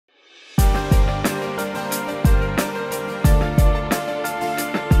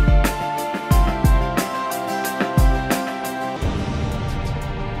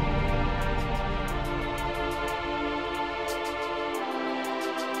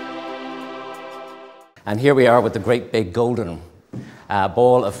And here we are with the great big golden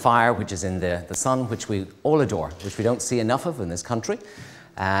ball of fire, which is in the sun, which we all adore, which we don't see enough of in this country.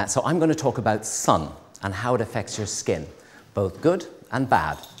 So I'm going to talk about sun and how it affects your skin, both good and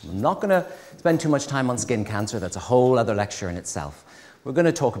bad. I'm not going to spend too much time on skin cancer. That's a whole other lecture in itself. We're going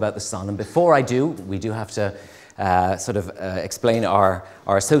to talk about the sun. And before I do, we do have to explain our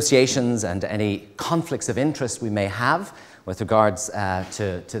associations and any conflicts of interest we may have with regards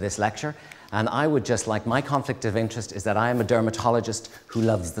to this lecture. And I would just like, my conflict of interest is that I am a dermatologist who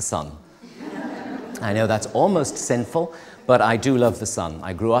loves the sun. I know that's almost sinful, but I do love the sun.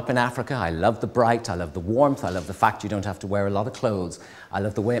 I grew up in Africa. I love the bright. I love the warmth. I love the fact you don't have to wear a lot of clothes. I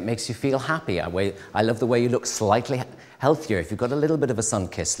love the way it makes you feel happy. I love the way you look slightly healthier if you've got a little bit of a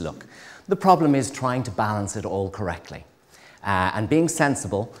sun-kissed look. The problem is trying to balance it all correctly. And being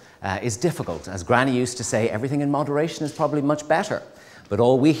sensible is difficult. As Granny used to say, everything in moderation is probably much better. But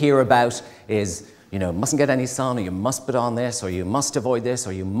all we hear about is, you know, mustn't get any sun, or you must put on this, or you must avoid this,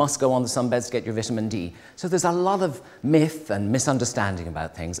 or you must go on the sunbeds to get your vitamin D. So there's a lot of myth and misunderstanding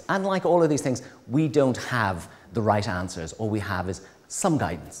about things. And like all of these things, we don't have the right answers. All we have is some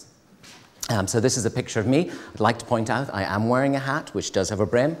guidance. So this is a picture of me. I'd like to point out I am wearing a hat, which does have a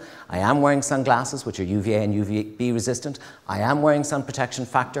brim. I am wearing sunglasses, which are UVA and UVB resistant. I am wearing sun protection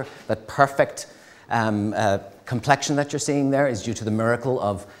factor. That perfect complexion that you're seeing there is due to the miracle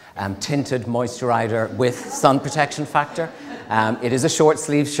of tinted moisturizer with sun protection factor. It is a short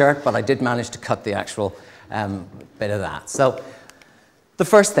sleeve shirt, but I did manage to cut the actual bit of that. So the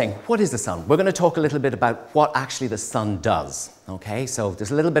first thing, what is the sun? We're going to talk a little bit about what actually the sun does. Okay, so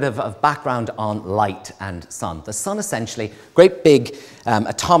there's a little bit of background on light and sun. The sun essentially, great big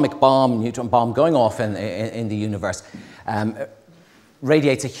atomic bomb, neutron bomb going off in the universe,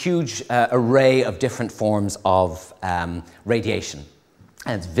 radiates a huge array of different forms of radiation.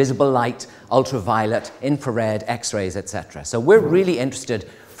 And it's visible light, ultraviolet, infrared, X-rays, etc. So we're really interested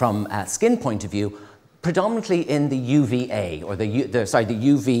from a skin point of view, predominantly in the UVA, or the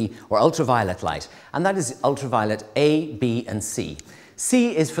UV or ultraviolet light. And that is ultraviolet A, B, and C.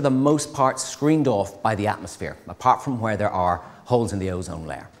 C is for the most part screened off by the atmosphere, apart from where there are holes in the ozone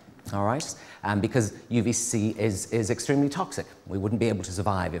layer. All right? Because UVC is extremely toxic. We wouldn't be able to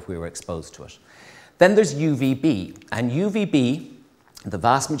survive if we were exposed to it. Then there's UVB, and UVB, the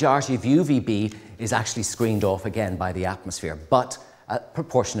vast majority of UVB is actually screened off again by the atmosphere, but a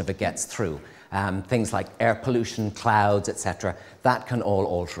proportion of it gets through. Things like air pollution, clouds, etc., that can all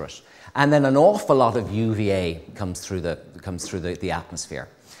alter it. And then an awful lot of UVA comes through the atmosphere.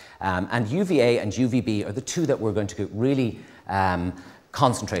 And UVA and UVB are the two that we're going to really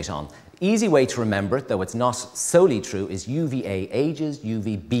concentrate on. Easy way to remember it, though it's not solely true, is UVA ages,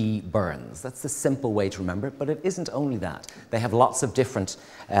 UVB burns. That's the simple way to remember it, but it isn't only that. They have lots of different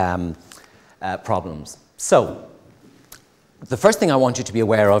problems. So the first thing I want you to be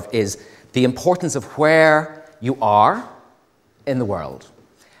aware of is the importance of where you are in the world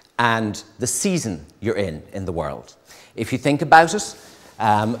and the season you're in the world. If you think about it,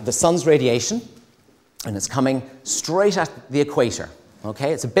 the sun's radiation, and it's coming straight at the equator.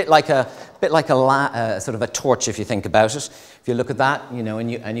 Okay, it's a bit like a sort of a torch if you think about it. If you look at that, you know,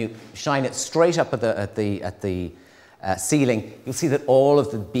 and you shine it straight up at the ceiling, you'll see that all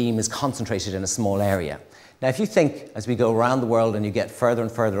of the beam is concentrated in a small area. Now, if you think as we go around the world and you get further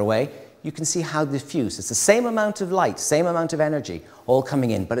and further away, you can see how diffuse. It's the same amount of light, same amount of energy, all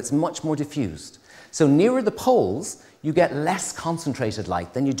coming in, but it's much more diffused. So nearer the poles, you get less concentrated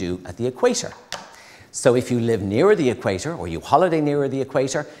light than you do at the equator. So if you live nearer the equator, or you holiday nearer the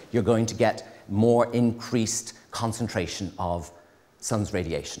equator, you're going to get more increased concentration of sun's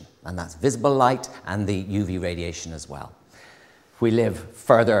radiation. And that's visible light and the UV radiation as well. If we live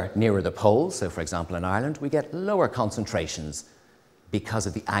further nearer the poles, so for example in Ireland, we get lower concentrations because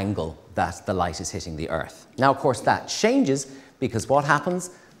of the angle that the light is hitting the Earth. Now, of course, that changes because what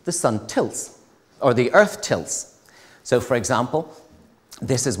happens? The sun tilts, or the Earth tilts. So, for example,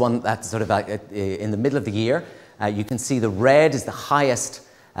 this is one that's sort of in the middle of the year. You can see the red is the highest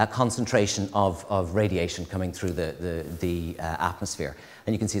concentration of radiation coming through the atmosphere.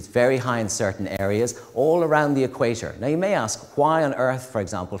 And you can see it's very high in certain areas all around the equator. Now, you may ask, why on Earth, for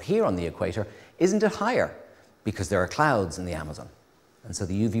example, here on the equator, isn't it higher? Because there are clouds in the Amazon. And so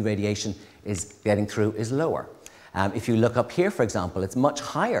the UV radiation is getting through is lower. If you look up here, for example, it's much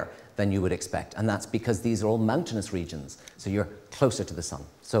higher than you would expect. And that's because these are all mountainous regions. So you're closer to the sun.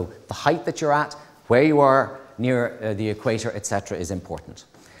 So the height that you're at, where you are near the equator, etc., is important.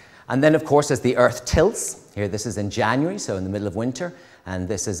 And then, of course, as the Earth tilts, here this is in January, so in the middle of winter, and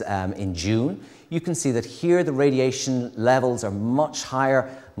this is in June, you can see that here the radiation levels are much higher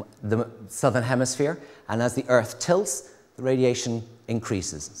the southern hemisphere, and as the Earth tilts, the radiation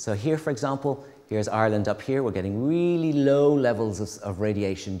increases. So here, for example, here's Ireland up here. We're getting really low levels of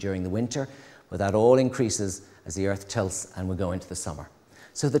radiation during the winter, but that all increases as the Earth tilts and we go into the summer.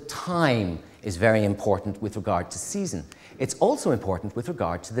 So the time is very important with regard to season. It's also important with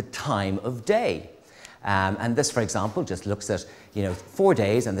regard to the time of day. And this, for example, just looks at 4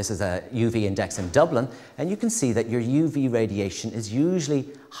 days, and this is a UV index in Dublin, and you can see that your UV radiation is usually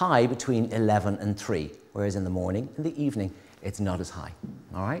high between 11 and 3, whereas in the morning and the evening, it's not as high,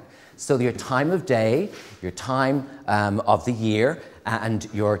 all right? So your time of day, your time of the year, and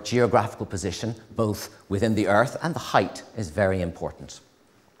your geographical position, both within the Earth and the height, is very important.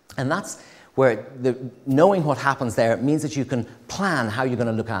 And that's where knowing what happens there means that you can plan how you're going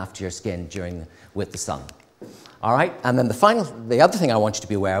to look after your skin with the sun. All right, and then the other thing I want you to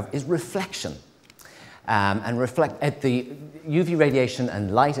be aware of is reflection. And reflect at the UV radiation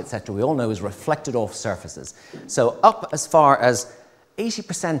and light, etc., we all know is reflected off surfaces. So up as far as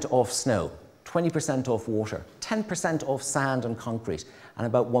 80% off snow, 20% off water, 10% off sand and concrete, and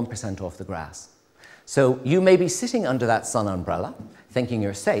about 1% off the grass. So you may be sitting under that sun umbrella, thinking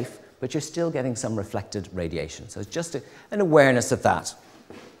you're safe, but you're still getting some reflected radiation. So it's just an awareness of that.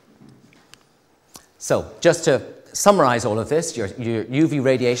 So just to summarize all of this, your UV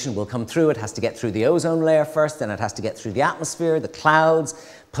radiation will come through. It has to get through the ozone layer first, then it has to get through the atmosphere, the clouds,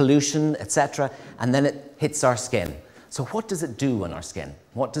 pollution, etc., and then it hits our skin. So what does it do on our skin?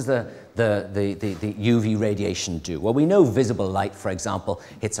 What does the UV radiation do? Well, we know visible light, for example,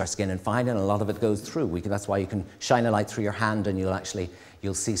 hits our skin and fine, and a lot of it goes through. That's why you can shine a light through your hand and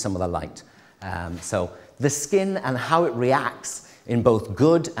you'll see some of the light. So the skin and how it reacts in both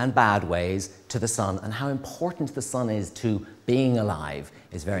good and bad ways to the sun, and how important the sun is to being alive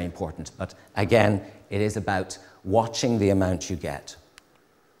is very important. But again, it is about watching the amount you get.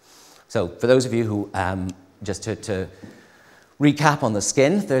 So for those of you who, just to recap on the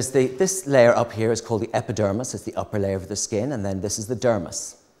skin, there's this layer up here is called the epidermis. It's the upper layer of the skin, and then this is the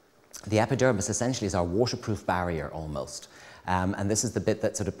dermis. The epidermis essentially is our waterproof barrier almost. And this is the bit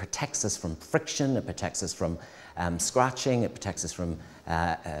that sort of protects us from friction, it protects us from scratching, it protects us from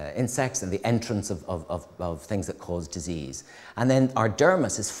insects and the entrance of things that cause disease. And then our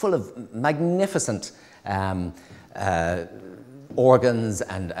dermis is full of magnificent organs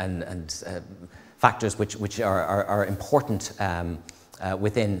and factors which are important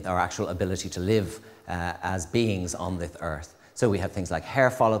within our actual ability to live as beings on this earth. So we have things like hair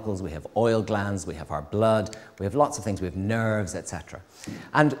follicles, we have oil glands, we have our blood, we have lots of things, we have nerves, etc.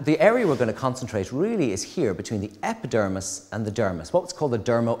 And the area we're going to concentrate really is here between the epidermis and the dermis, what's called the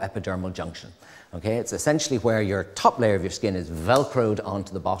dermo-epidermal junction. Okay, it's essentially where your top layer of your skin is velcroed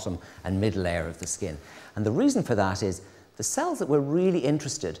onto the bottom and mid layer of the skin. And the reason for that is the cells that we're really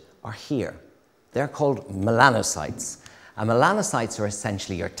interested are here. They're called melanocytes. And melanocytes are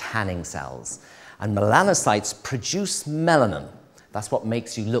essentially your tanning cells. And melanocytes produce melanin. That's what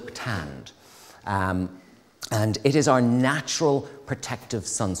makes you look tanned. And it is our natural protective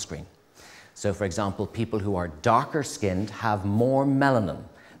sunscreen. So for example, people who are darker skinned have more melanin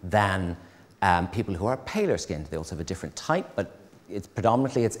than people who are paler skinned. They also have a different type, but it's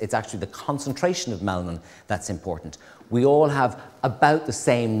predominantly, it's actually the concentration of melanin that's important. We all have about the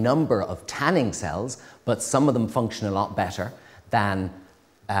same number of tanning cells, but some of them function a lot better than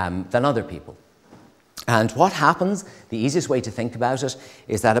other people. And what happens, the easiest way to think about it,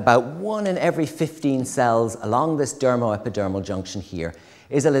 is that about 1 in every 15 cells along this dermo-epidermal junction here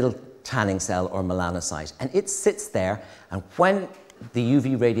is a little tanning cell or melanocyte. And it sits there, and when the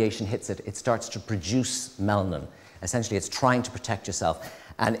UV radiation hits it, it starts to produce melanin. Essentially, it's trying to protect yourself.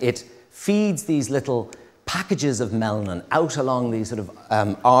 And it feeds these little packages of melanin out along these sort of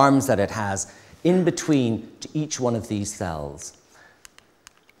arms that it has in between to each one of these cells.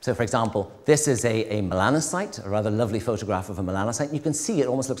 So for example, this is a melanocyte, a rather lovely photograph of a melanocyte. You can see it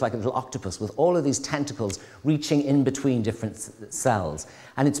almost looks like a little octopus with all of these tentacles reaching in between different cells.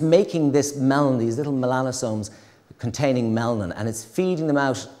 And it's making this melanin, these little melanosomes containing melanin, and it's feeding them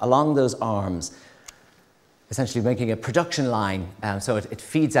out along those arms, essentially making a production line, so it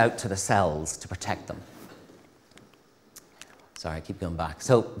feeds out to the cells to protect them. Sorry, I keep going back.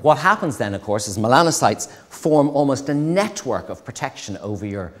 So what happens then, of course, is melanocytes form almost a network of protection over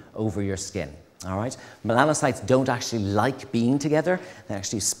your skin. All right? Melanocytes don't actually like being together. They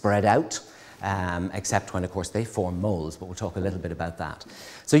actually spread out, except when, of course, they form moles, but we'll talk a little bit about that.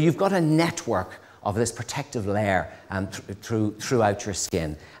 So you've got a network of this protective layer throughout your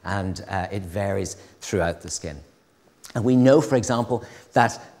skin, and it varies throughout the skin. And we know, for example,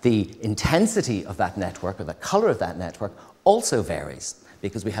 that the intensity of that network, or the color of that network, also varies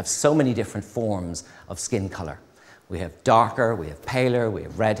because we have so many different forms of skin color. We have darker, we have paler, we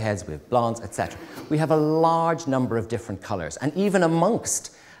have redheads, we have blondes, etc. We have a large number of different colors. And even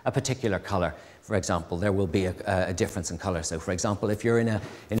amongst a particular color, for example, there will be a difference in color. So, for example, if you're in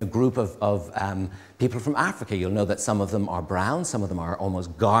a group of people from Africa, you'll know that some of them are brown, some of them are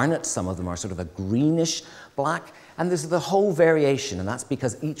almost garnet, some of them are sort of a greenish black. And there's the whole variation, and that's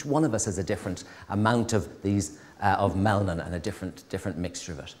because each one of us has a different amount of these of melanin and a different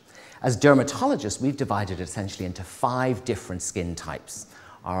mixture of it. As dermatologists, we've divided it essentially into 5 different skin types.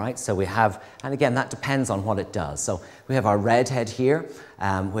 All right, so we have, and again, that depends on what it does. So we have our redhead here,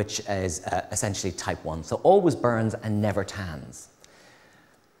 which is essentially type 1. So always burns and never tans.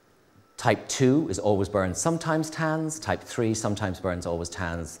 Type 2 is always burns, sometimes tans. Type 3 sometimes burns, always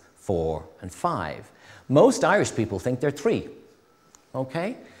tans. 4 and 5. Most Irish people think they're 3,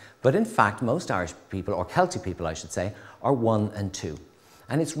 okay? But in fact, most Irish people, or Celtic people, I should say, are 1 and 2.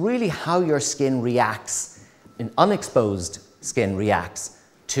 And it's really how your skin reacts, an unexposed skin reacts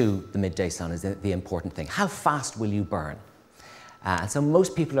to the midday sun is the important thing. How fast will you burn? So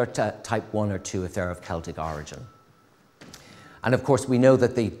most people are type 1 or 2 if they're of Celtic origin. And of course, we know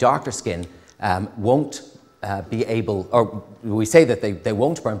that the darker skin won't be able, or we say that they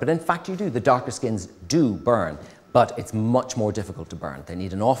won't burn, but in fact you do. The darker skins do burn, but it's much more difficult to burn. They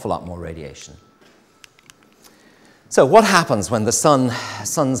need an awful lot more radiation. So what happens when the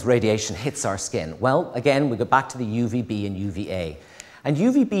sun's radiation hits our skin? Well, again, we go back to the UVB and UVA. And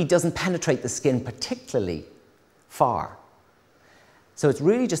UVB doesn't penetrate the skin particularly far. So it's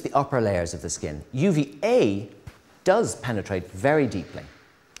really just the upper layers of the skin. UVA does penetrate very deeply.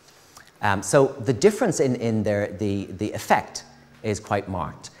 So the difference in the effect is quite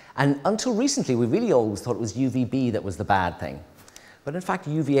marked. And until recently, we really always thought it was UVB that was the bad thing. But in fact,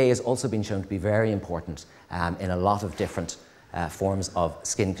 UVA has also been shown to be very important in a lot of different forms of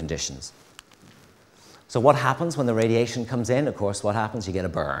skin conditions. So what happens when the radiation comes in? Of course, what happens? You get a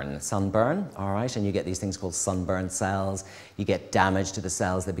burn, sunburn, all right? And you get these things called sunburn cells. You get damage to the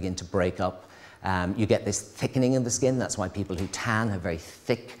cells. They begin to break up. You get this thickening of the skin. That's why people who tan have very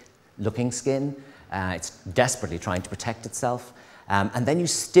thick-looking skin. It's desperately trying to protect itself. And then you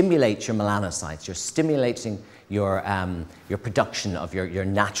stimulate your melanocytes. You're stimulating your production of your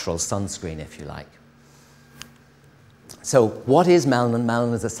natural sunscreen, if you like. So what is melanin?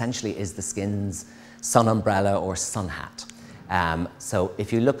 Melanin is essentially the skin's sun umbrella or sun hat. So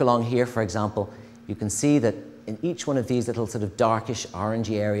if you look along here, for example, you can see that in each one of these little sort of darkish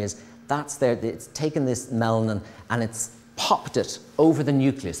orangey areas, it's taken this melanin and it's popped it over the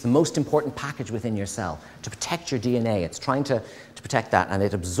nucleus, the most important package within your cell, to protect your DNA. It's trying to protect that, and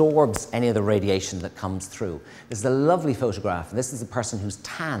it absorbs any of the radiation that comes through. This is a lovely photograph. This is a person who's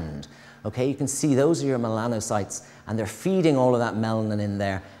tanned. Okay, you can see those are your melanocytes, and they're feeding all of that melanin in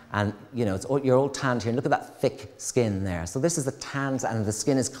there. And you know, you're all tanned here. And look at that thick skin there. So this is the tans, and the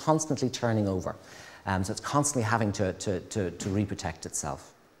skin is constantly turning over. So it's constantly having to reprotect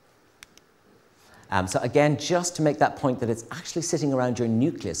itself. So again, just to make that point that it's actually sitting around your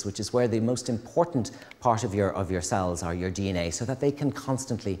nucleus, which is where the most important part of your cells are, your DNA, so that they can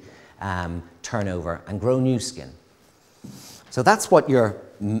constantly turn over and grow new skin. So that's what your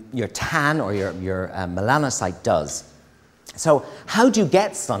tan or your melanocyte does. So how do you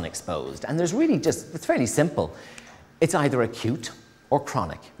get sun exposed? And there's really it's fairly simple. It's either acute or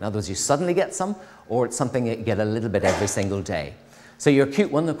chronic. In other words, you suddenly get some, or it's something that you get a little bit every single day. So your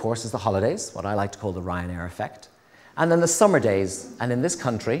acute one, of course, is the holidays, what I like to call the Ryanair effect. And then the summer days, and in this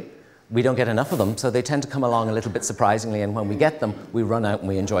country, we don't get enough of them, so they tend to come along a little bit surprisingly, and when we get them, we run out and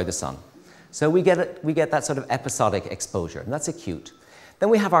we enjoy the sun. So we get that sort of episodic exposure, and that's acute. Then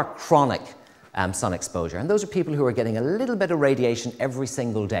we have our chronic sun exposure, and those are people who are getting a little bit of radiation every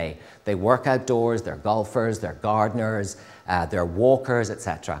single day. They work outdoors, they're golfers, they're gardeners, they're walkers,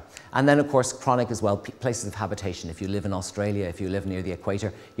 etc. And then, of course, chronic as well, places of habitation. If you live in Australia, if you live near the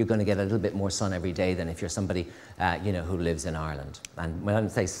equator, you're going to get a little bit more sun every day than if you're somebody who lives in Ireland. And when I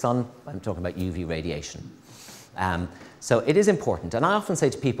say sun, I'm talking about UV radiation. So it is important. And I often say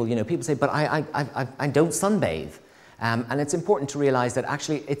to people, people say, but I don't sunbathe. And it's important to realize that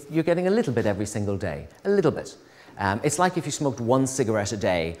actually you're getting a little bit every single day, a little bit. It's like if you smoked 1 cigarette a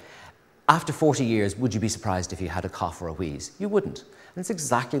day. After 40 years, would you be surprised if you had a cough or a wheeze? You wouldn't. And it's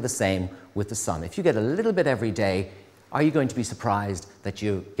exactly the same with the sun. If you get a little bit every day, are you going to be surprised that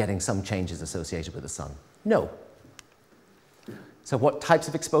you're getting some changes associated with the sun? No. So what types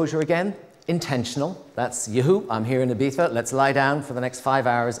of exposure again? intentional. That's, yoo-hoo, I'm here in Ibiza, let's lie down for the next 5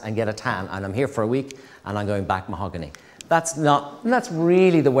 hours and get a tan, and I'm here for a week, and I'm going back mahogany. That's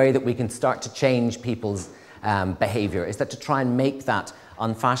really the way that we can start to change people's behavior, is that to try and make that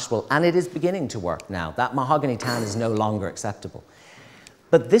unfashionable, and it is beginning to work now. That mahogany tan is no longer acceptable.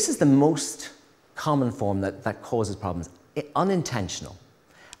 But this is the most common form that causes problems, unintentional.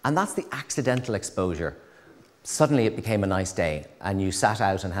 And that's the accidental exposure. Suddenly it became a nice day and you sat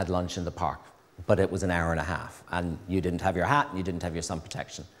out and had lunch in the park, but it was an hour and a half and you didn't have your hat and you didn't have your sun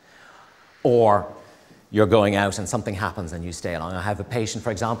protection. Or you're going out and something happens and you stay along. I have a patient,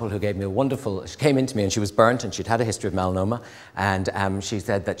 for example, who gave me a wonderful, she came into me and she was burnt and she'd had a history of melanoma, and she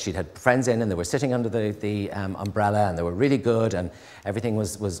said that she'd had friends in and they were sitting under the umbrella and they were really good and everything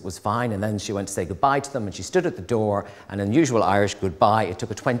was fine, and then she went to say goodbye to them and she stood at the door, an unusual Irish goodbye. It took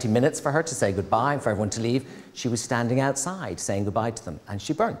her 20 minutes for her to say goodbye and for everyone to leave. She was standing outside saying goodbye to them and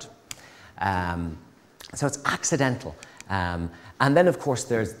she burnt. So it's accidental. And then, of course,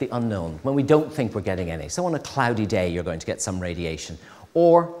 there's the unknown, when we don't think we're getting any. So on a cloudy day, you're going to get some radiation.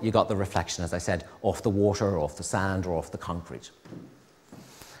 Or you got the reflection, as I said, off the water, or off the sand, or off the concrete.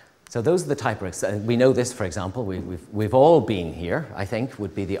 So those are the type of risks. We know this, for example, we've all been here, I think,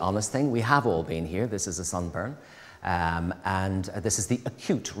 would be the honest thing. We have all been here. This is a sunburn. And this is the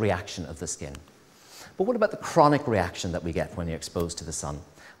acute reaction of the skin. But what about the chronic reaction that we get when you're exposed to the sun?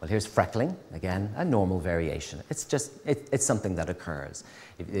 Well, here's freckling, again, a normal variation. It's just, it's something that occurs.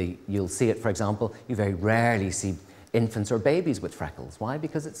 You'll see it, for example, you very rarely see infants or babies with freckles. Why?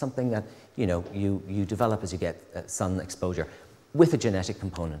 Because it's something that, you develop as you get sun exposure with a genetic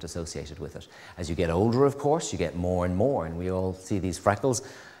component associated with it. As you get older, of course, you get more and more, and we all see these freckles.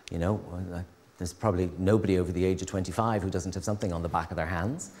 There's probably nobody over the age of 25 who doesn't have something on the back of their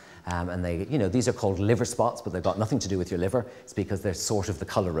hands. And they, these are called liver spots, but they've got nothing to do with your liver. It's because they're sort of the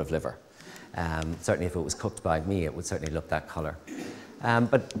colour of liver. Certainly if it was cooked by me, it would certainly look that colour.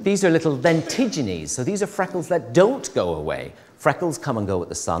 But these are little lentigions. So these are freckles that don't go away. Freckles come and go with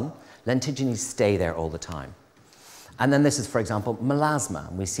the sun. Lentigions stay there all the time. And then this is, for example, melasma.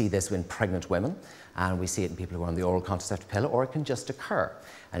 And we see this in pregnant women, and we see it in people who are on the oral contraceptive pill, or it can just occur.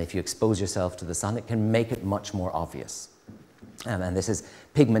 And if you expose yourself to the sun, it can make it much more obvious. And this is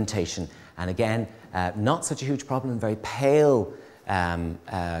pigmentation. And again, not such a huge problem in very pale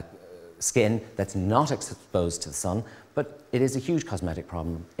skin that's not exposed to the sun, but it is a huge cosmetic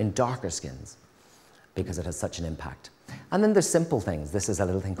problem in darker skins because it has such an impact. And then there's simple things. This is a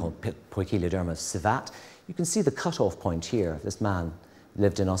little thing called poikiloderma civat. You can see the cutoff point here. This man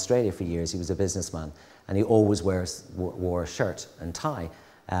lived in Australia for years. He was a businessman, and he always wore a shirt and tie.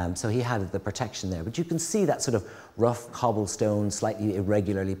 So he had the protection there. But you can see that sort of rough cobblestone, slightly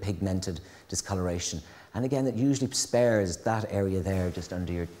irregularly pigmented discoloration. And again, it usually spares that area there just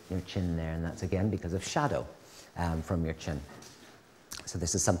under your chin there. And that's again because of shadow from your chin. So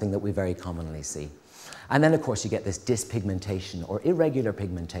this is something that we very commonly see. And then, of course, you get this dyspigmentation or irregular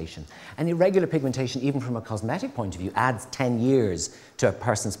pigmentation. And irregular pigmentation, even from a cosmetic point of view, adds 10 years to a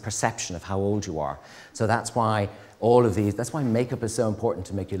person's perception of how old you are. So that's why all of these, that's why makeup is so important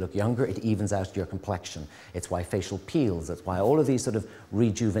to make you look younger. It evens out your complexion. It's why facial peels, that's why all of these sort of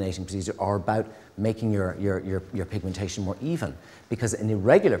rejuvenating procedures are about making your pigmentation more even. Because an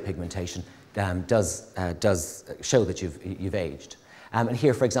irregular pigmentation does show that you've aged. And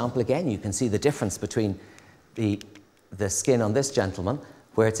here, for example, again, you can see the difference between the skin on this gentleman,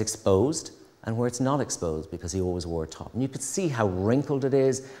 where it's exposed and where it's not exposed, because he always wore a top. And you could see how wrinkled it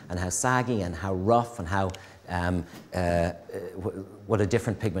is, and how saggy, and how rough, and how what a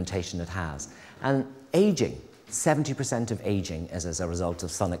different pigmentation it has. And aging, 70% of aging is as a result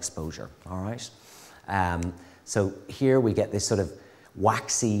of sun exposure, all right? So here we get this sort of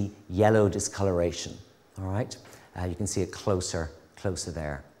waxy yellow discoloration, all right? You can see it closer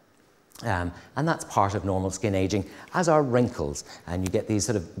there. And that's part of normal skin aging, as are wrinkles. And you get these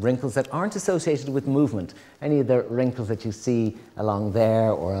sort of wrinkles that aren't associated with movement. Any of the wrinkles that you see along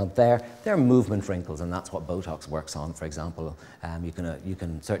there or out there, they're movement wrinkles, and that's what Botox works on, for example. You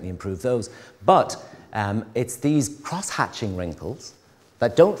can certainly improve those. But it's these cross-hatching wrinkles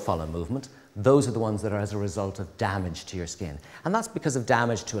that don't follow movement. Those are the ones that are as a result of damage to your skin. And that's because of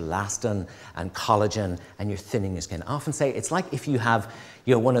damage to elastin and collagen, and you're thinning your skin. I often say it's like if you have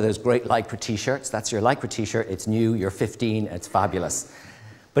one of those great Lycra t-shirts. That's your Lycra t-shirt. It's new, you're 15, it's fabulous.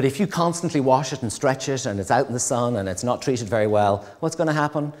 But if you constantly wash it and stretch it, and it's out in the sun and it's not treated very well, what's going to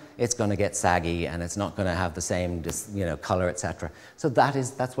happen? It's going to get saggy, and it's not going to have the same color, etc. So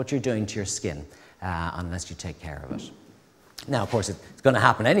that's what you're doing to your skin unless you take care of it. Now, of course, it's going to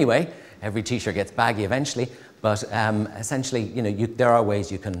happen anyway. Every t-shirt gets baggy eventually, But essentially, there are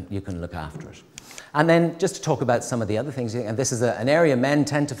ways you can look after it. And then just to talk about some of the other things, and this is an area men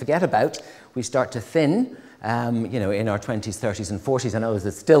tend to forget about. We start to thin, in our 20s, 30s, and 40s. I know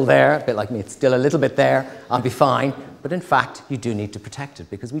it's still there, a bit like me, it's still a little bit there, I'll be fine. But in fact, you do need to protect it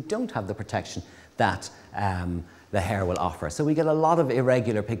because we don't have the protection that the hair will offer. So we get a lot of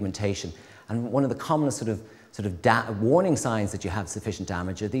irregular pigmentation. And one of the commonest sort of warning signs that you have sufficient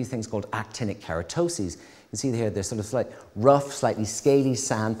damage are these things called actinic keratoses. You see here, they're sort of rough, slightly scaly,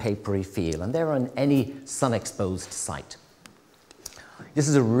 sandpapery feel, and they're on any sun-exposed site. This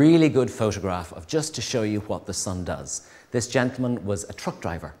is a really good photograph of just to show you what the sun does. This gentleman was a truck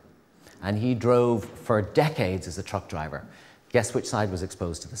driver, and he drove for decades as a truck driver. Guess which side was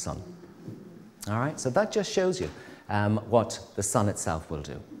exposed to the sun? All right, so that just shows you what the sun itself will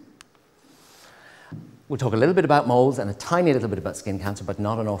do. We'll talk a little bit about moles and a tiny little bit about skin cancer, but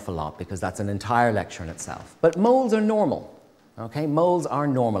not an awful lot because that's an entire lecture in itself. But moles are normal, okay? Moles are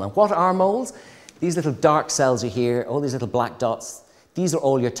normal. And what are moles? These little dark cells are here, all these little black dots, these are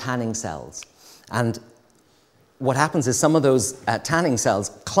all your tanning cells. And what happens is some of those tanning cells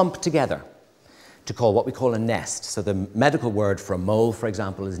clump together to call what we call a nest. So the medical word for a mole, for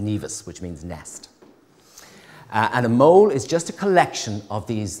example, is nevus, which means nest. And a mole is just a collection of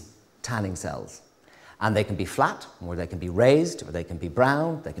these tanning cells. And they can be flat, or they can be raised, or they can be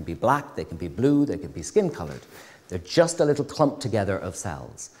brown, they can be black, they can be blue, they can be skin-colored. They're just a little clump together of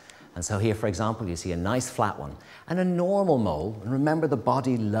cells. And so here, for example, you see a nice flat one. And a normal mole, and remember the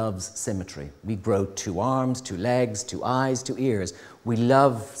body loves symmetry. We grow 2 arms, 2 legs, 2 eyes, 2 ears. We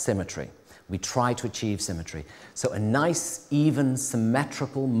love symmetry. We try to achieve symmetry. So a nice, even,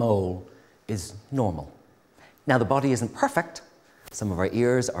 symmetrical mole is normal. Now, the body isn't perfect. Some of our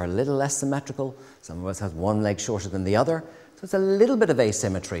ears are a little less symmetrical. Some of us have one leg shorter than the other. So it's a little bit of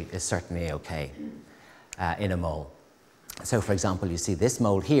asymmetry is certainly okay in a mole. So for example, you see this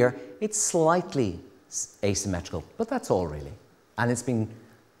mole here, it's slightly asymmetrical, but that's all really. And it's been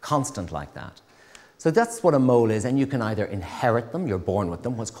constant like that. So that's what a mole is, and you can either inherit them, you're born with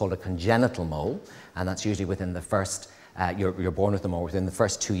them, what's called a congenital mole, and that's usually within the first, you're born with them, or within the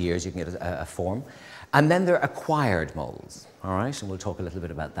first 2 years you can get a form. And then there are acquired moles, all right? And we'll talk a little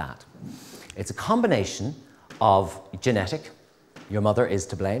bit about that. It's a combination of genetic, your mother is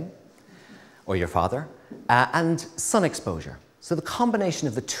to blame, or your father, and sun exposure. So the combination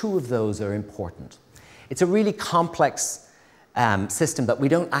of the two of those are important. It's a really complex system that we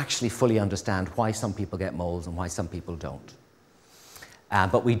don't actually fully understand why some people get moles and why some people don't.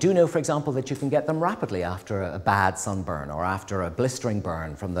 But we do know, for example, that you can get them rapidly after a bad sunburn or after a blistering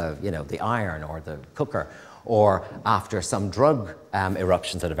burn from the iron or the cooker or after some drug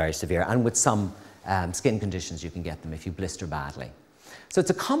eruptions that are very severe. And with some skin conditions, you can get them if you blister badly. So it's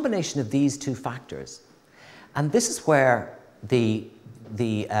a combination of these two factors. And this is where the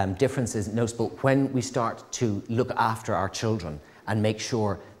difference is noticeable when we start to look after our children and make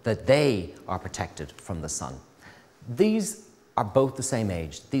sure that they are protected from the sun. These are both the same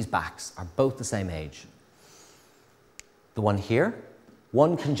age. These backs are both the same age. The one here,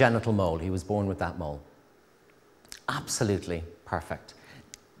 one congenital mole. He was born with that mole. Absolutely perfect.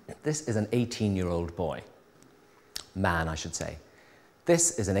 This is an 18-year-old boy. Man, I should say.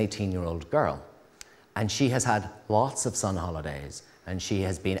 This is an 18-year-old girl. And she has had lots of sun holidays. And she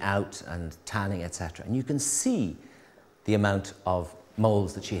has been out and tanning, etc. And you can see the amount of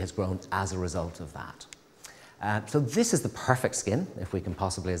moles that she has grown as a result of that. So this is the perfect skin, if we can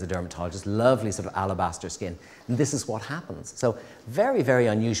possibly, as a dermatologist, lovely sort of alabaster skin. And this is what happens. So very, very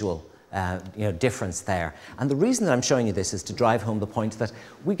unusual difference there. And the reason that I'm showing you this is to drive home the point that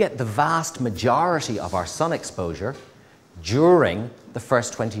we get the vast majority of our sun exposure during the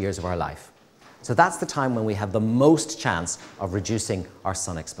first 20 years of our life. So that's the time when we have the most chance of reducing our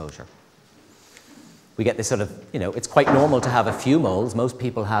sun exposure. We get this sort of, it's quite normal to have a few moles. Most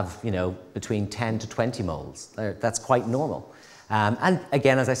people have, between 10 to 20 moles. That's quite normal. And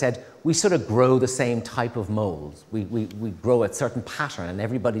again, as I said, we sort of grow the same type of moles. We grow a certain pattern, and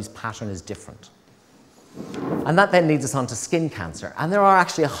everybody's pattern is different. And that then leads us on to skin cancer. And there are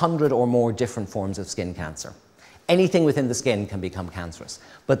actually 100 or more different forms of skin cancer. Anything within the skin can become cancerous.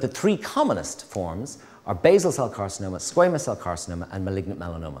 But the 3 commonest forms are basal cell carcinoma, squamous cell carcinoma, and malignant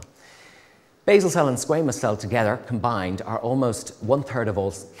melanoma. Basal cell and squamous cell together, combined, are almost 1/3 of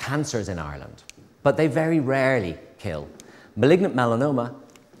all cancers in Ireland. But they very rarely kill. Malignant melanoma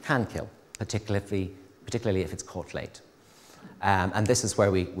can kill, particularly if it's caught late. And this is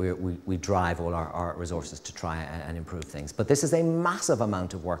where we drive all our resources to try and improve things. But this is a massive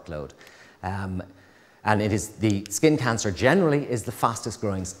amount of workload. And it is the skin cancer generally is the fastest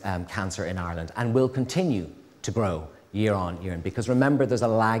growing cancer in Ireland and will continue to grow year on year. And because remember, there's a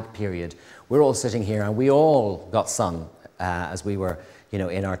lag period. We're all sitting here and we all got sun as we were,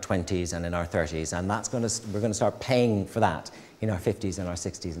 in our 20s and in our 30s. And we're going to start paying for that in our 50s and our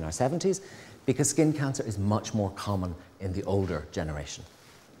 60s and our 70s, because skin cancer is much more common in the older generation.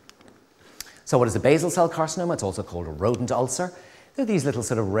 So what is a basal cell carcinoma? It's also called a rodent ulcer. They're these little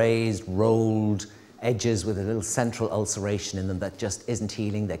sort of raised, rolled edges with a little central ulceration in them that just isn't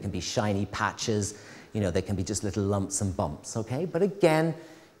healing. They can be shiny patches, they can be just little lumps and bumps, okay? But again,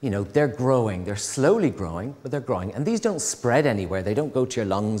 they're growing. They're slowly growing, but they're growing. And these don't spread anywhere. They don't go to your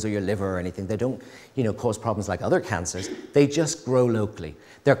lungs or your liver or anything. They don't, cause problems like other cancers. They just grow locally.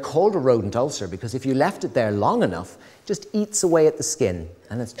 They're called a rodent ulcer because if you left it there long enough, it just eats away at the skin,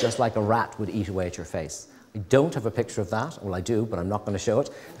 and it's just like a rat would eat away at your face. I don't have a picture of that. Well, I do, but I'm not going to show it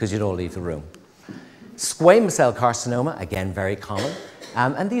because you'd all leave the room. Squamous cell carcinoma, again, very common.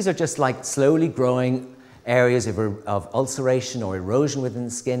 And these are just like slowly growing areas of ulceration or erosion within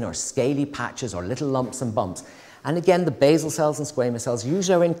the skin, or scaly patches or little lumps and bumps. And again, the basal cells and squamous cells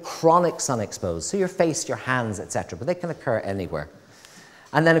usually are in chronic sun exposed, so your face, your hands, etc., but they can occur anywhere.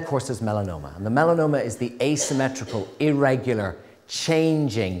 And then, of course, there's melanoma. And the melanoma is the asymmetrical, irregular,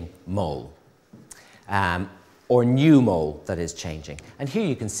 changing mole, or new mole that is changing. And here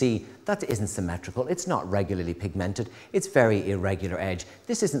you can see that isn't symmetrical. It's not regularly pigmented. It's very irregular edge.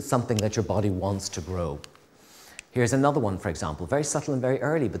 This isn't something that your body wants to grow. Here's another one, for example, very subtle and very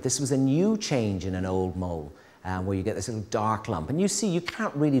early, but this was a new change in an old mole, where you get this little dark lump. And you see, you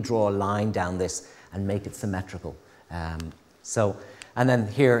can't really draw a line down this and make it symmetrical. And then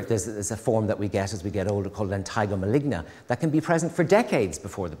here, there's a form that we get as we get older called lentigo maligna that can be present for decades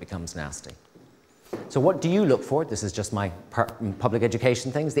before it becomes nasty. So what do you look for? This is just my public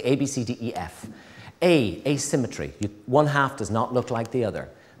education things, the A, B, C, D, E, F. A, asymmetry. One half does not look like the other.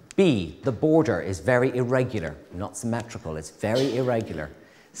 B, the border is very irregular, not symmetrical, it's very irregular.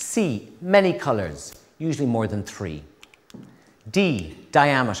 C, many colors, usually more than 3. D,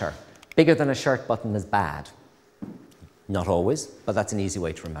 diameter. Bigger than a shirt button is bad. Not always, but that's an easy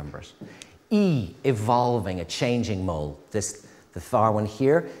way to remember it. E, evolving, a changing mole. The far one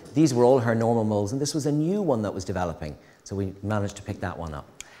here, these were all her normal moles, and this was a new one that was developing. So we managed to pick that one up.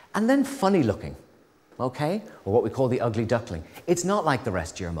 And then funny looking, okay? Or what we call the ugly duckling. It's not like the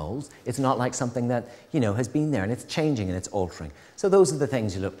rest of your moles. It's not like something that, has been there, and it's changing and it's altering. So those are the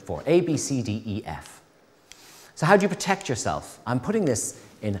things you look for, A, B, C, D, E, F. So how do you protect yourself? I'm putting this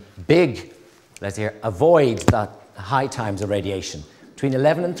in big, let's hear, avoid the high times of radiation. Between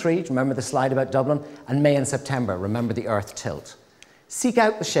 11 and 3, remember the slide about Dublin, and May and September, remember the earth tilt. Seek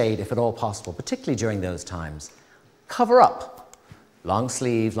out the shade if at all possible, particularly during those times. Cover up. Long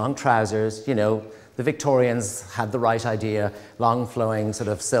sleeves, long trousers, the Victorians had the right idea, long flowing sort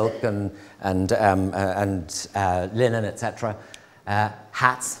of silk and linen, etc.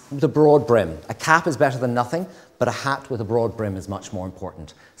 Hats with a broad brim. A cap is better than nothing, but a hat with a broad brim is much more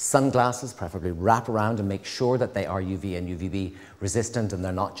important. Sunglasses, preferably wrap around and make sure that they are UV and UVB resistant and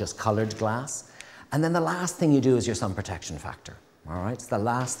they're not just colored glass. And then the last thing you do is your sun protection factor. All right, it's the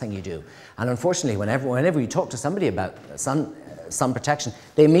last thing you do. And unfortunately, whenever you talk to somebody about sun protection,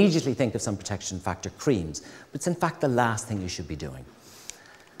 they immediately think of sun protection factor creams. But it's in fact the last thing you should be doing.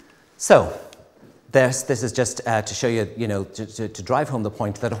 So this is just to show you, to drive home the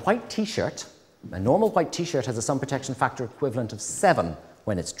point that a white t-shirt, a normal white t-shirt has a sun protection factor equivalent of 7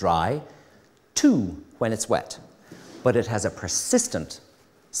 when it's dry, 2 when it's wet. But it has a persistent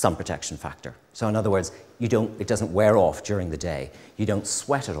sun protection factor. So in other words, it doesn't wear off during the day. You don't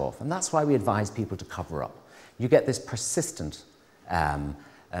sweat it off. And that's why we advise people to cover up. You get this persistent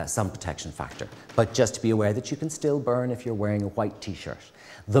sun protection factor. But just to be aware that you can still burn if you're wearing a white t-shirt.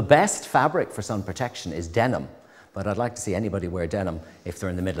 The best fabric for sun protection is denim. But I'd like to see anybody wear denim if they're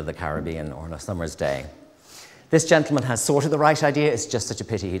in the middle of the Caribbean or on a summer's day. This gentleman has sort of the right idea. It's just such a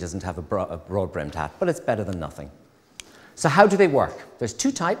pity he doesn't have a broad-brimmed hat, but it's better than nothing. So how do they work? There's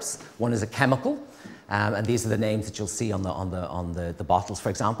 2 types. One is a chemical, and these are the names that you'll see on the bottles, for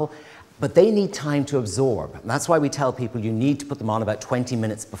example. But they need time to absorb. And that's why we tell people you need to put them on about 20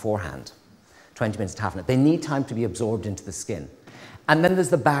 minutes beforehand, 20 minutes to half an hour. They need time to be absorbed into the skin. And then there's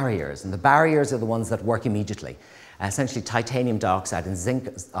the barriers, and the barriers are the ones that work immediately. Essentially titanium dioxide and zinc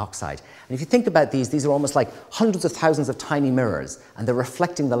oxide. And if you think about these are almost like hundreds of thousands of tiny mirrors, and they're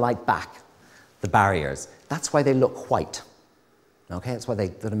reflecting the light back, the barriers. That's why they look white. Okay, that's why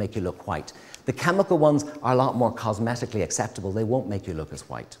they make you look white. The chemical ones are a lot more cosmetically acceptable. They won't make you look as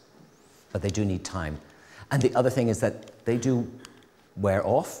white, but they do need time. And the other thing is that they do wear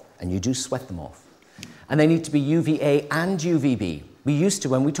off, and you do sweat them off. And they need to be UVA and UVB. We used to,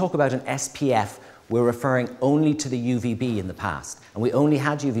 when we talk about an SPF, we're referring only to the UVB in the past, and we only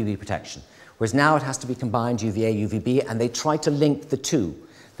had UVB protection. Whereas now it has to be combined UVA, UVB, and they try to link the two.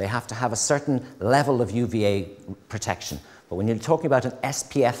 They have to have a certain level of UVA protection. But when you're talking about an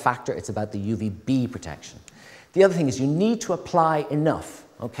SPF factor, it's about the UVB protection. The other thing is you need to apply enough,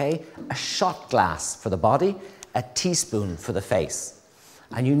 okay? A shot glass for the body, a teaspoon for the face.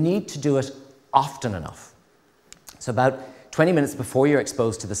 And you need to do it often enough. So about 20 minutes before you're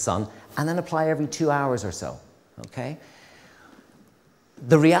exposed to the sun, and then apply every 2 hours or so, okay?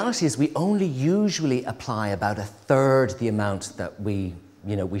 The reality is we only usually apply about a third the amount that we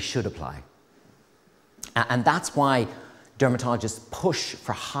should apply. And that's why dermatologists push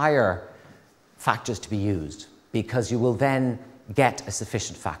for higher factors to be used, because you will then get a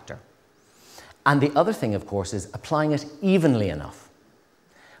sufficient factor. And the other thing, of course, is applying it evenly enough.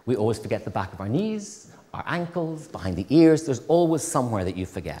 We always forget the back of our knees, our ankles, behind the ears. There's always somewhere that you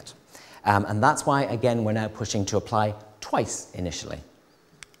forget. And that's why, again, we're now pushing to apply twice initially.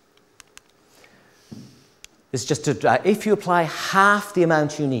 It's just to, if you apply half the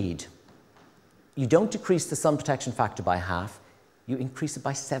amount you need, you don't decrease the sun protection factor by half, you increase it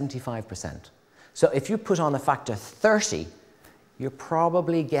by 75%. So if you put on a factor 30, you're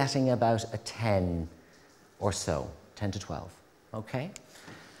probably getting about a 10 or so, 10 to 12, okay?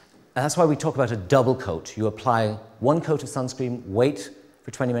 And that's why we talk about a double coat. You apply one coat of sunscreen, wait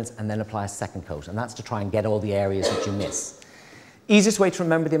for 20 minutes, and then apply a second coat. And that's to try and get all the areas that you miss. Easiest way to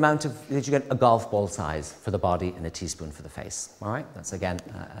remember the amount that you get, a golf ball size for the body and a teaspoon for the face. All right, that's again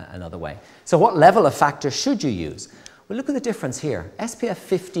another way. So what level of factor should you use? Well, look at the difference here. SPF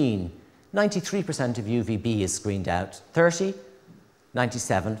 15, 93% of UVB is screened out. 30,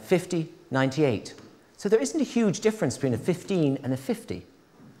 97, 50, 98. So there isn't a huge difference between a 15 and a 50.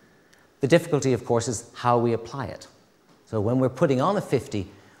 The difficulty, of course, is how we apply it. So when we're putting on a 50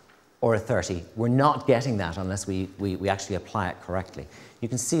 or a 30, we're not getting that unless we actually apply it correctly. You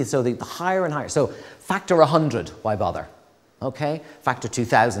can see, so the higher and higher. So factor 100, why bother? Okay? Factor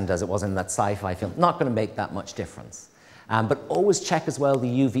 2000, as it was in that sci-fi film, not going to make that much difference. But always check as well the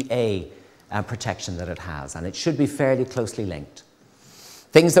UVA protection that it has, and it should be fairly closely linked.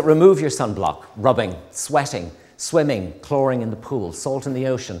 Things that remove your sunblock: rubbing, sweating, swimming, chloring in the pool, salt in the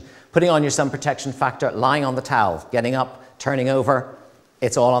ocean, putting on your sun protection factor, lying on the towel, getting up, turning over,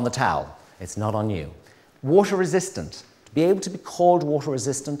 it's all on the towel. It's not on you. Water resistant. To be able to be called water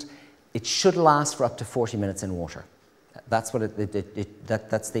resistant, it should last for up to 40 minutes in water. That's what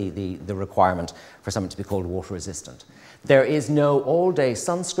that's the requirement for something to be called water resistant. There is no all-day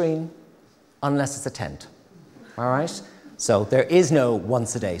sunscreen unless it's a tent. All right? So there is no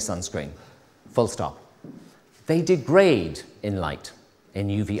once-a-day sunscreen. Full stop. They degrade in light, in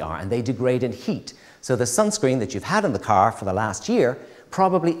UVR, and they degrade in heat. So the sunscreen that you've had in the car for the last year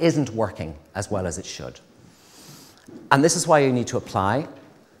probably isn't working as well as it should. And this is why you need to apply.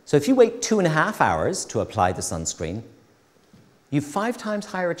 So if you wait 2.5 hours to apply the sunscreen, you've 5 times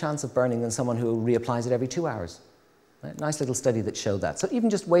higher chance of burning than someone who reapplies it every 2 hours. Right? Nice little study that showed that. So even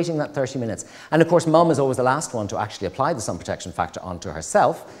just waiting that 30 minutes. And of course, mum is always the last one to actually apply the sun protection factor onto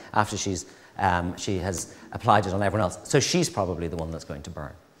herself after she has applied it on everyone else. So she's probably the one that's going to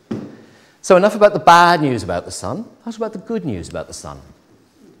burn. So enough about the bad news about the sun. What about the good news about the sun?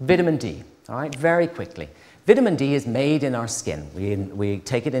 Vitamin D, all right, very quickly. Vitamin D is made in our skin. We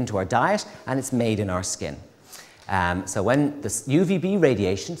take it into our diet, and it's made in our skin. So when this UVB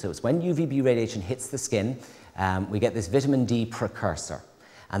radiation, so it's when UVB radiation hits the skin, we get this vitamin D precursor.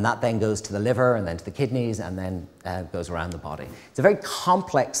 And that then goes to the liver, and then to the kidneys, and then goes around the body. It's a very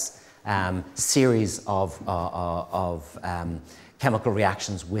complex series of chemical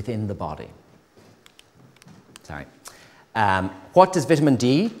reactions within the body. Sorry. What does vitamin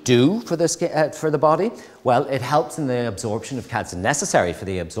D do for the body? Well, it helps in the absorption of calcium, necessary for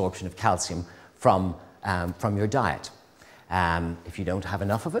the absorption of calcium from your diet. If you don't have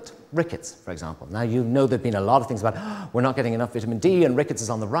enough of it, rickets, for example. Now, you know there have been a lot of things about, oh, we're not getting enough vitamin D, and rickets is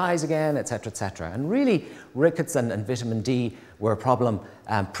on the rise again, et cetera, et cetera. And really, rickets and vitamin D were a problem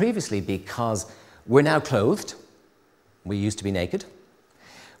previously because we're now clothed. We used to be naked.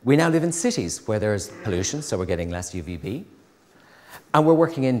 We now live in cities where there's pollution, so we're getting less UVB. And we're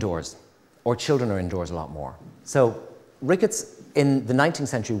working indoors, or children are indoors a lot more. So rickets in the 19th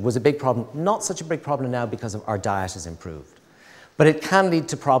century was a big problem, not such a big problem now because of our diet has improved. But it can lead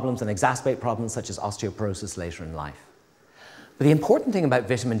to problems and exacerbate problems such as osteoporosis later in life. But the important thing about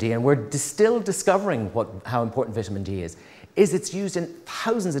vitamin D, and we're still discovering how important vitamin D is it's used in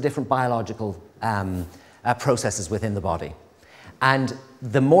thousands of different biological processes within the body. And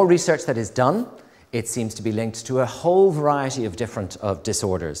the more research that is done, it seems to be linked to a whole variety of different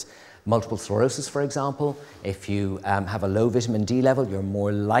disorders. multiple sclerosis, for example. If you have a low vitamin D level, you're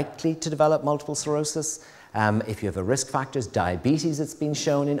more likely to develop multiple sclerosis. If you have a risk factors, diabetes, it's been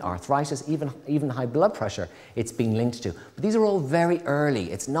shown in, arthritis, even high blood pressure, it's been linked to. But these are all very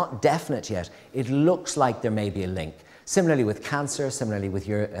early. It's not definite yet. It looks like there may be a link. Similarly with cancer, similarly with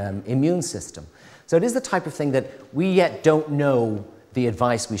your immune system. So it is the type of thing that we yet don't know the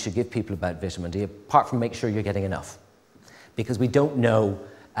advice we should give people about vitamin D, apart from make sure you're getting enough. Because we don't know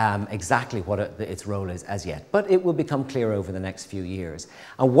exactly what its role is as yet. But it will become clear over the next few years.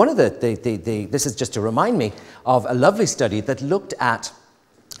 And one of this is just to remind me of a lovely study that looked at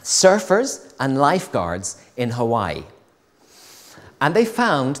surfers and lifeguards in Hawaii. And they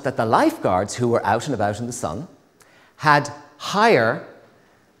found that the lifeguards who were out and about in the sun had higher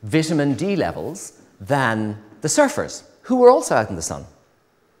vitamin D levels than the surfers, who were also out in the sun.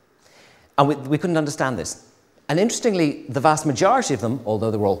 And we couldn't understand this. And interestingly, the vast majority of them, although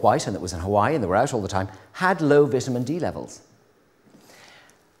they were all white and it was in Hawaii and they were out all the time, had low vitamin D levels.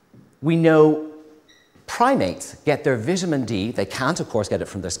 We know primates get their vitamin D, they can't of course get it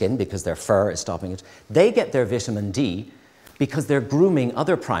from their skin because their fur is stopping it. They get their vitamin D because they're grooming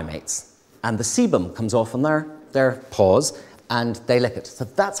other primates and the sebum comes off on their paws and they lick it. So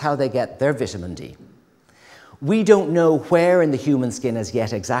that's how they get their vitamin D. We don't know where in the human skin as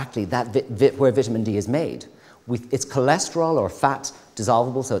yet exactly where vitamin D is made. It's cholesterol or fat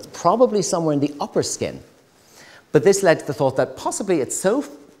dissolvable, so it's probably somewhere in the upper skin. But this led to the thought that possibly it's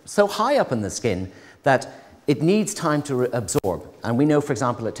so high up in the skin that it needs time to absorb. And we know, for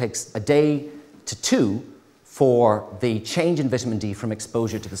example, it takes a day to 2 for the change in vitamin D from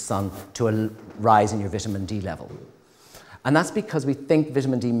exposure to the sun to a rise in your vitamin D level. And that's because we think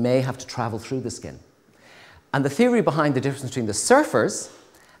vitamin D may have to travel through the skin. And the theory behind the difference between the surfers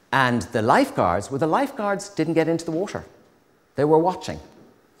and the lifeguards were the lifeguards didn't get into the water. They were watching.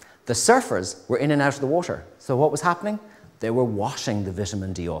 The surfers were in and out of the water. So what was happening? They were washing the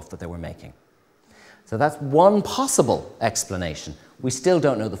vitamin D off that they were making. So that's one possible explanation. We still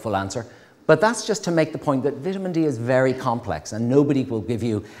don't know the full answer, but that's just to make the point that vitamin D is very complex and nobody will give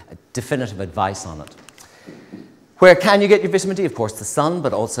you definitive advice on it. Where can you get your vitamin D? Of course, the sun,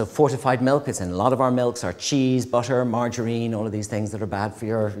 but also fortified milk. It's in a lot of our milks, our cheese, butter, margarine, all of these things that are bad for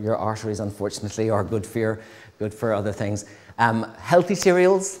your arteries, unfortunately, or good for other things. Healthy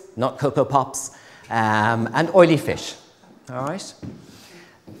cereals, not Cocoa Pops, and oily fish, all right?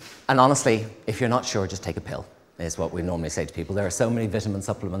 And honestly, if you're not sure, just take a pill, is what we normally say to people. There are so many vitamin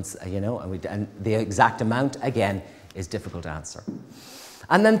supplements, you know, and the exact amount, again, is difficult to answer.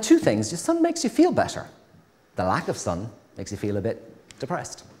 And then 2 things, the sun makes you feel better. The lack of sun makes you feel a bit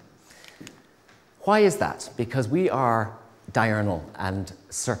depressed. Why is that? Because we are diurnal and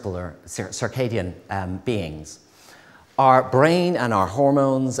circadian beings. Our brain and our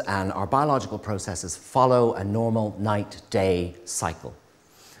hormones and our biological processes follow a normal night-day cycle.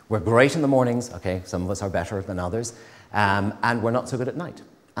 We're great in the mornings, okay, some of us are better than others, and we're not so good at night.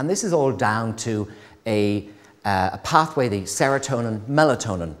 And this is all down to a pathway, the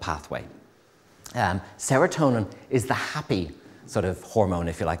serotonin-melatonin pathway. Serotonin is the happy sort of hormone,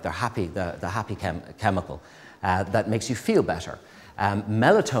 if you like, the happy chemical that makes you feel better.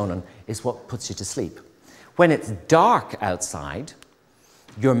 Melatonin is what puts you to sleep. When it's dark outside,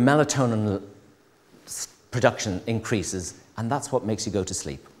 your melatonin production increases, and that's what makes you go to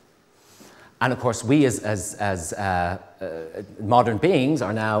sleep. And of course, we as modern beings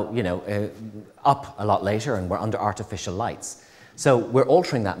are now, you know, up a lot later, and we're under artificial lights. So we're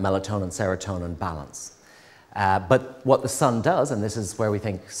altering that melatonin-serotonin balance. But what the sun does, and this is where we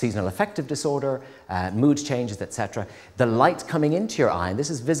think seasonal affective disorder, mood changes, etc., the light coming into your eye, and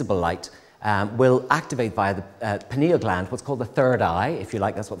this is visible light, will activate via the pineal gland, what's called the third eye, if you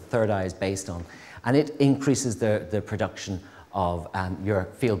like, that's what the third eye is based on. And it increases the production of your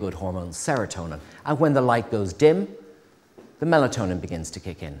feel-good hormone, serotonin. And when the light goes dim, the melatonin begins to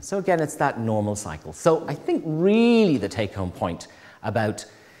kick in. So again, it's that normal cycle. So I think really the take-home point about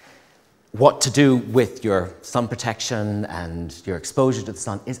what to do with your sun protection and your exposure to the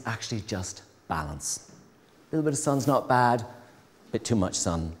sun is actually just balance. A little bit of sun's not bad, but too much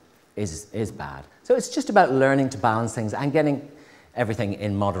sun is bad. So it's just about learning to balance things and getting everything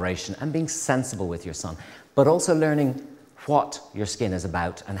in moderation and being sensible with your sun, but also learning what your skin is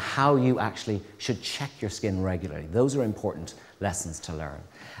about and how you actually should check your skin regularly. Those are important lessons to learn.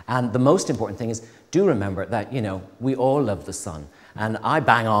 And the most important thing is, do remember that, you know, we all love the sun. And I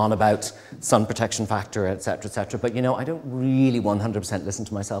bang on about sun protection factor, etc., but you know, I don't really 100% listen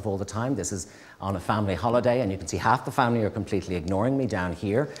to myself all the time. This is on a family holiday, and you can see half the family are completely ignoring me down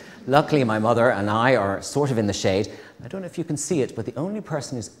here. Luckily, my mother and I are sort of in the shade. I don't know if you can see it, but the only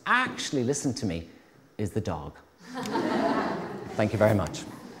person who's actually listened to me is the dog. Thank you very much.